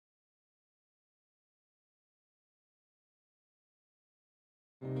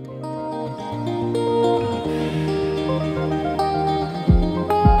I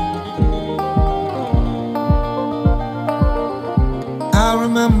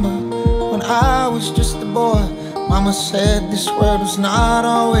remember when I was just a boy, Mama said this world was not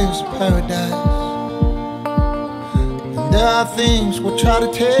always a paradise. And there are things will try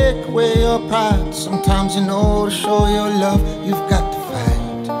to take away your pride. Sometimes you know to show your love, you've got to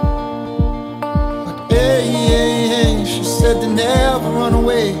fight. But hey, she said to never run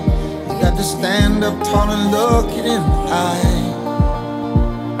away. You got to stand up tall and look it in the eye.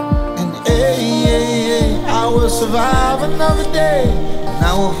 And hey, I will survive another day, and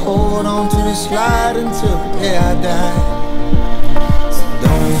I will hold on to this light until the day I die. So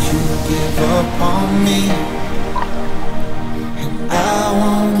don't you give up on me, and I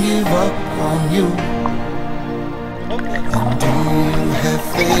won't give up on you. And do you have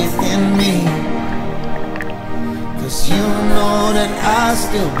faith in me? 'Cause you know that I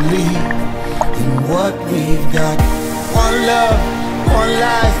still believe in what we've got. One love, one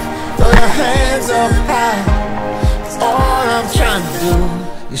life, throw your hands up high. All I'm trying to do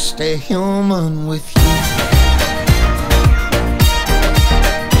is stay human with you.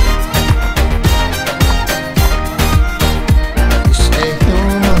 Stay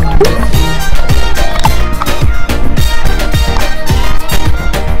human with you.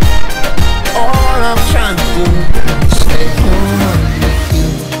 All I'm trying to do is stay human with you.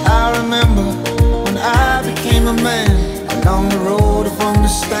 I remember when I became a man, along the road of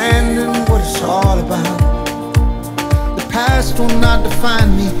understanding what it's all about. The past will not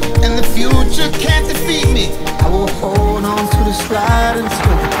define me, and the future can't defeat me. I will hold on to this light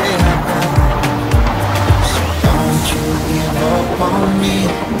until the day I die. So don't you give up on me.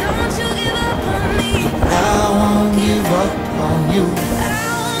 Don't you give up on me. I won't give up on you. I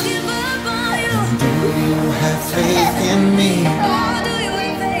won't give up on you. And do you have faith in me? Oh, do you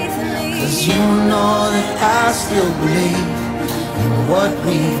have faith in me? 'Cause you know that I still believe in what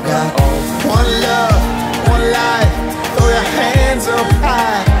we've got. One love, one life, throw your hands up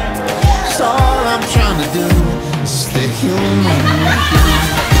high. That's all I'm trying to do is stay human with you.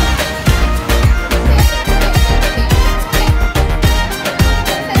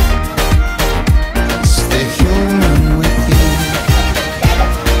 Stay human with you.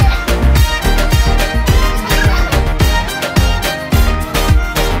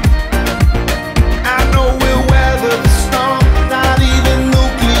 I know we'll weather the storm. Not even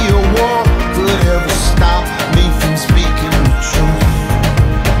nuclear war could ever stop me from speaking the truth.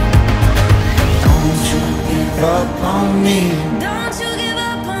 Don't you give up on me. Don't you give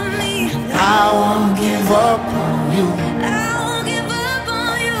up on me. I won't give up on you. I won't give up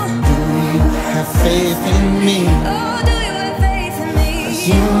on you. Do you have faith in me? Oh, do you have faith in me? 'Cause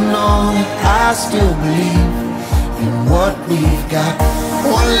you know that I still believe in what we've got.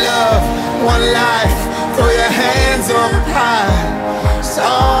 One love, one life, throw your hands up high. That's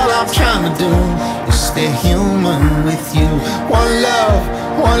all I'm trying to do is stay human with you. One love,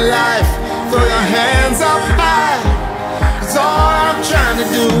 one life, throw your hands up high. That's all I'm trying to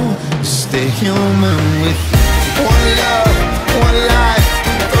do is stay human with you.